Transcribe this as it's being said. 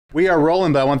We are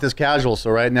rolling, but I want this casual. So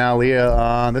right now,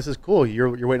 Leah, this is cool. You're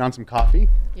waiting on some coffee?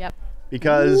 Yep.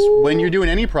 Because when you're doing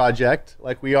any project,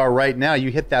 like we are right now,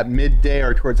 you hit that midday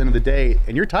or towards the end of the day,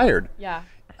 and you're tired. Yeah.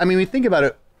 I mean, we think about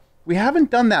it. We haven't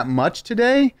done that much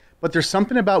today, but there's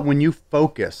something about when you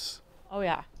focus. Oh,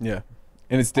 yeah. Yeah.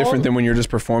 And it's different than when you're just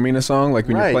performing a song, like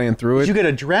when you're playing through it. You get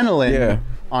adrenaline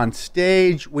on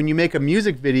stage. When you make a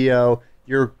music video,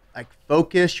 you're like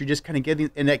focused. You're just kind of getting,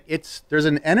 and there's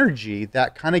an energy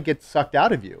that kind of gets sucked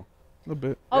out of you. A little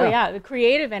bit. Oh, yeah. The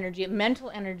creative energy, mental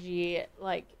energy,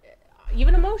 like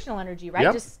even emotional energy, right?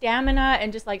 Yep. Just stamina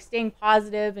and just like staying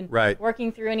positive and Right.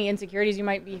 working through any insecurities you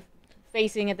might be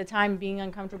facing at the time, being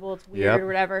uncomfortable, it's weird or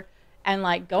whatever, and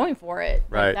like going for it.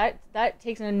 Right. Like that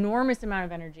takes an enormous amount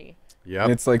of energy. Yeah.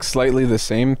 And it's like slightly the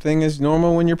same thing as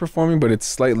normal when you're performing, but it's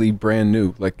slightly brand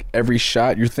new. Like every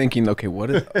shot you're thinking, okay,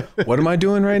 what am I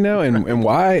doing right now, and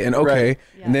why, and okay, Right.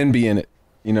 and then be in it.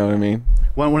 You know what I mean?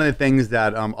 One of the things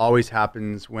that always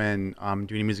happens when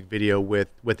doing a music video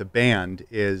with a band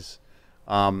is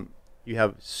you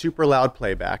have super loud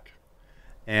playback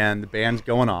and the band's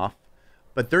going off,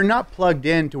 but they're not plugged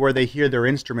in to where they hear their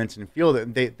instruments and feel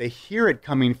it. They hear it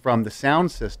coming from the sound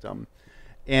system.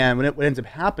 And what ends up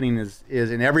happening is,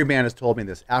 and every band has told me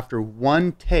this, after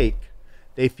one take,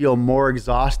 they feel more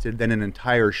exhausted than an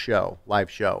entire show, live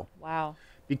show. Wow.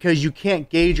 Because you can't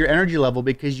gauge your energy level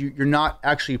because you're not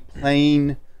actually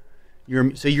playing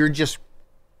so you're just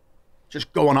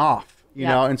going off, you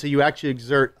know, and so you actually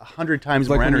exert 100 times It's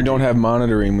like more when energy. you don't have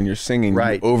monitoring when you're singing,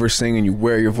 Right. you over sing and you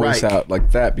wear your voice out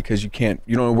like that because you don't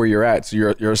know where you're at. So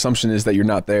your assumption is that you're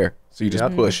not there. So you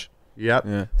just push. Yep.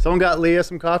 Yeah. Someone got Leah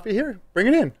some coffee here. Bring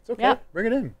it in. It's okay. Yep. Bring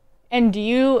it in. And do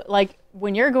you, like,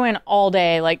 when you're going all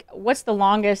day, like, what's the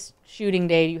longest shooting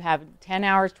day you have? 10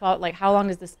 hours, 12? Like, how long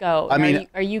does this go? I mean,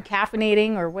 are you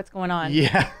caffeinating or what's going on?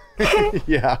 Yeah.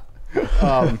 Yeah.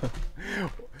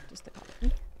 Just a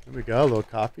coffee. There we go. A little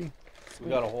coffee. We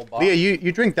got a whole box. Leah,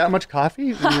 you drink that much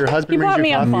coffee? When your husband He brings brought you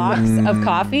me a coffee? box of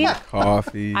coffee.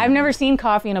 Coffee. I've never seen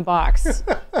coffee in a box.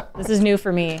 This is new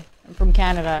for me. I'm from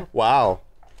Canada. Wow.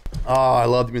 Oh, I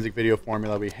love the music video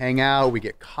formula. We hang out, we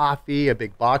get coffee, a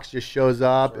big box just shows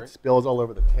up, it spills all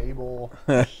over the table.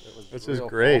 This is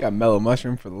great. Got mellow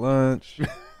mushroom for the lunch.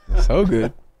 So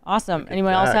good. Awesome.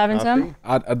 Anyone else having some?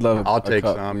 I'd love. I'll a take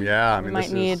cup. some. Yeah, I We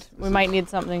mean, might need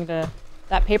something to.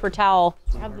 That paper towel.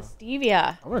 Have the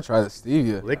stevia. I'm gonna try the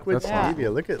stevia. liquid That's Yeah.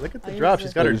 stevia. Look at the use drops. it.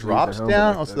 She's got her Usually drops at home, down.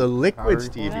 like Also the the liquid powdery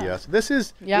stevia. Yeah. So this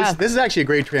is Yeah. this is actually a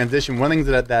great transition. One of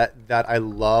the things that I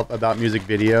love about music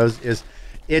videos is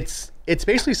it's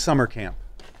basically summer camp.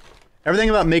 Everything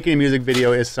about making a music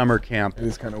video is summer camp. It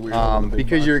is kind of weird.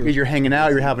 Because you're hanging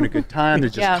out, you're having a good time.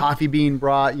 There's just Yeah. coffee being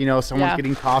brought. You know, someone's Yeah.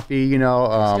 getting coffee. You know,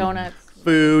 Donuts.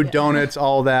 food, Yeah. donuts,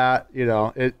 all that. You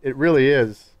know, it really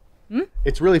is.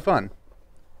 It's really fun.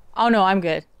 Oh no, I'm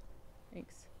good.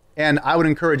 Thanks. And I would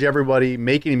encourage everybody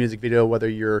making a music video, whether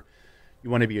you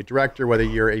want to be a director, whether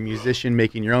you're a musician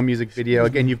making your own music video.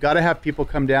 Again, you've got to have people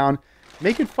come down,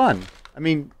 make it fun. I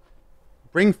mean,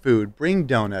 bring food, bring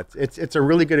donuts. It's a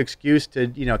really good excuse to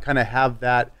kind of have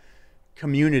that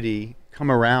community come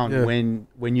around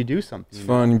when you do something. It's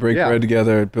fun. You break bread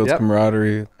together. It builds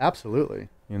camaraderie. Absolutely.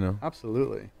 You know.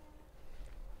 Absolutely.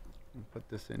 Put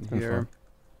this in been here. fun.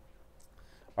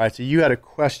 All right, so you had a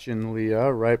question,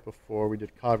 Leah, right before we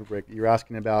did coffee break. You were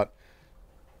asking about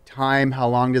time. How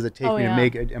long does it take me to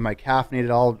make it? Am I caffeinated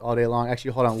all day long?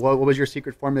 Actually, hold on. What was your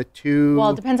secret formula? Well,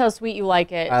 it depends how sweet you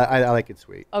like it. I like it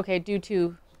sweet. Okay, do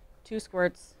two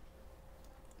squirts.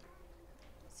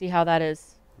 See how that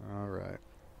is. All right.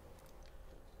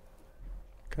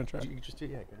 Can I try? You can just do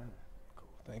get in there. Cool.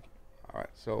 Thank you. All right.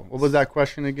 So what was that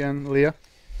question again, Leah?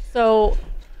 So,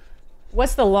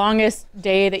 what's the longest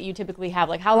day that you typically have?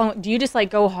 Like, how long do you just like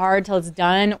go hard till it's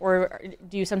done, or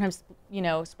do you sometimes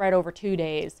spread over 2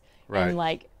 days? Right. And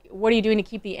like, what are you doing to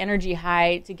keep the energy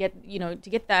high to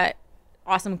get that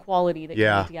awesome quality that you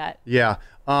need to get? Yeah.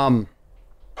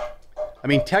 I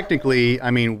mean, technically,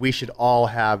 we should all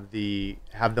have the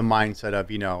mindset of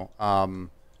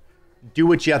do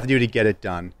what you have to do to get it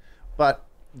done. But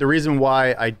the reason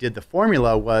why I did the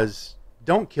formula was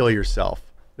don't kill yourself.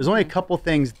 There's only a couple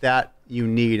things that you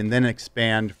need, and then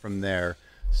expand from there.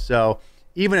 So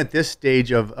even at this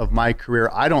stage of my career,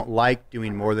 I don't like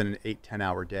doing more than an 8-10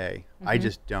 hour day. I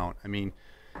just don't. I mean,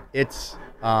 it's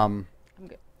I'm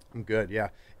good. Yeah.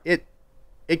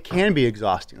 It can be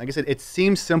exhausting. Like I said, it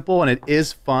seems simple and it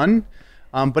is fun,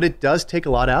 but it does take a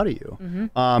lot out of you.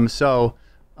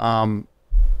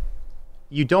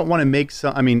 You don't want to make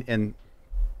and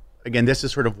again, this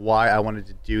is sort of why I wanted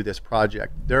to do this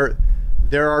project.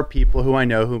 there are people who I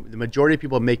know who the majority of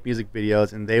people make music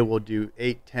videos and they will do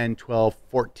 8, 10, 12,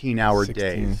 14-hour 16.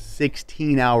 days,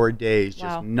 16-hour days,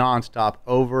 just Wow. nonstop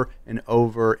over and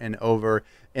over and over.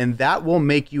 And that will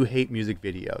make you hate music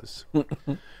videos.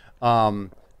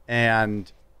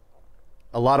 And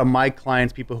a lot of my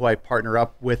clients, people who I partner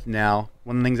up with now,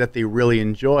 one of the things that they really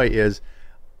enjoy is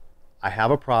I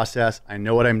have a process. I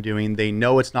know what I'm doing. They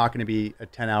know it's not going to be a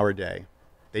 10-hour day.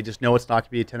 They just know it's not going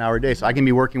to be a 10-hour day. So I can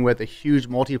be working with a huge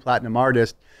multi-platinum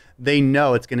artist. They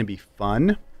know it's going to be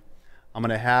fun. I'm going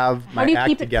to have How my do you act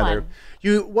keep it together. fun?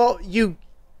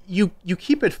 You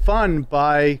keep it fun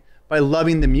by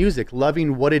loving the music,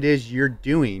 loving what it is you're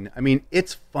doing. I mean,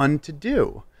 it's fun to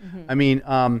do. I mean,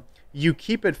 you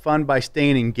keep it fun by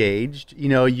staying engaged. You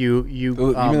know, you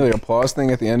Even the applause thing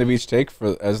at the end of each take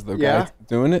for as the Yeah. guy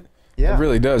doing it, Yeah. it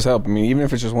really does help. I mean, even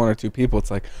if it's just one or two people,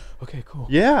 it's like, okay, cool.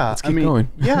 Yeah, let's keep going.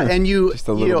 Yeah, and you Just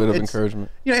a little bit of it's-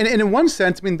 encouragement. You know, and in one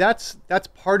sense, I mean, that's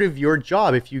part of your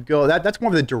job. If you go, that's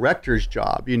more of the director's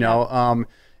job. You know,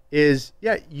 if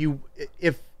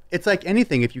it's like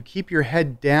anything, if you keep your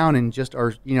head down and just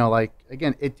are, you know, like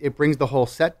again, it brings the whole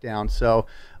set down. So,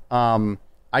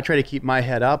 I try to keep my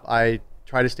head up. I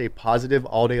try to stay positive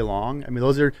all day long. I mean,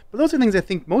 those are things I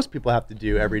think most people have to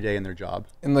do every day in their job.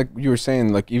 And like you were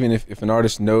saying, like even if an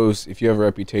artist knows, if you have a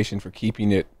reputation for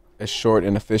keeping it as short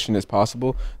and efficient as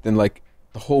possible, then like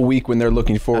the whole week when they're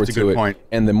looking forward That's a to good it, point.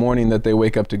 and the morning that they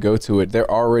wake up to go to it, they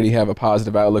already have a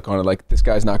positive outlook on it. Like, this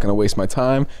guy's not going to waste my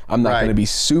time. I'm not Right. going to be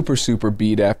super, super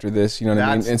beat after this. You know what I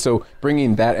mean? That's- And so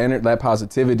bringing that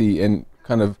positivity and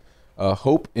kind of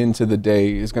hope into the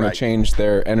day is going Right. to change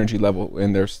their energy level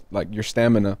and their like your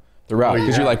stamina throughout. Because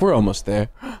yeah. you're like, we're almost there.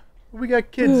 We got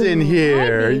kids in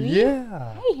here. baby.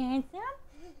 Yeah. Hey, handsome.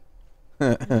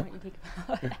 What you think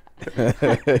about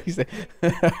that? He's like,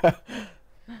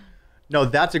 No,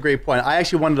 that's a great point. I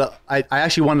actually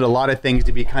wanted a lot of things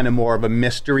to be kind of more of a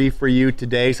mystery for you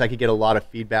today, so I could get a lot of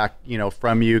feedback, you know,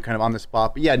 from you, kind of on the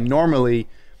spot. But yeah, normally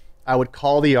I would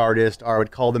call the artist or I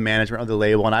would call the management of the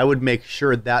label, and I would make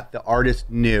sure that the artist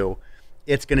knew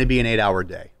it's going to be an 8-hour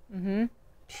day. Mm-hmm.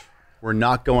 We're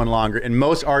not going longer. And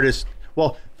most artists,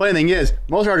 well, funny thing is,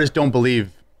 most artists don't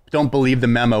believe the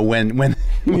memo when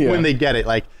Yeah. when they get it,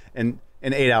 like an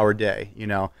 8-hour day, you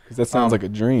know. because that sounds like a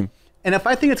dream. And if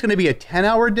I think it's going to be a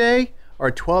 10-hour day or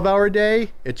a 12-hour day,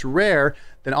 it's rare,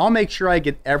 then I'll make sure I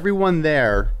get everyone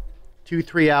there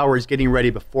 2-3 hours getting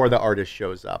ready before the artist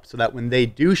shows up, so that when they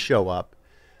do show up,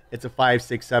 it's a 5,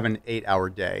 6, 7, 8-hour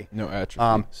day. No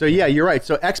atrophy. So yeah, you're right.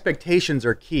 So expectations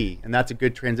are key, and that's a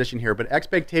good transition here. But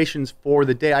expectations for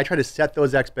the day, I try to set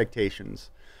those expectations.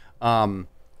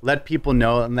 Let people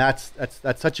know, and that's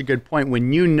such a good point.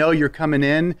 When you know you're coming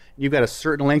in, you've got a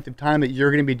certain length of time that you're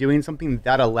going to be doing something,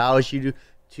 that allows you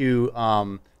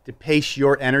to pace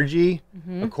your energy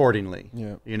accordingly.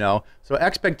 Yeah. You know, so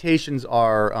expectations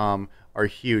are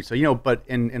huge. So you know, but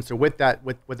and so with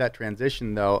that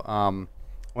transition though, I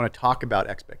want to talk about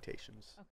expectations.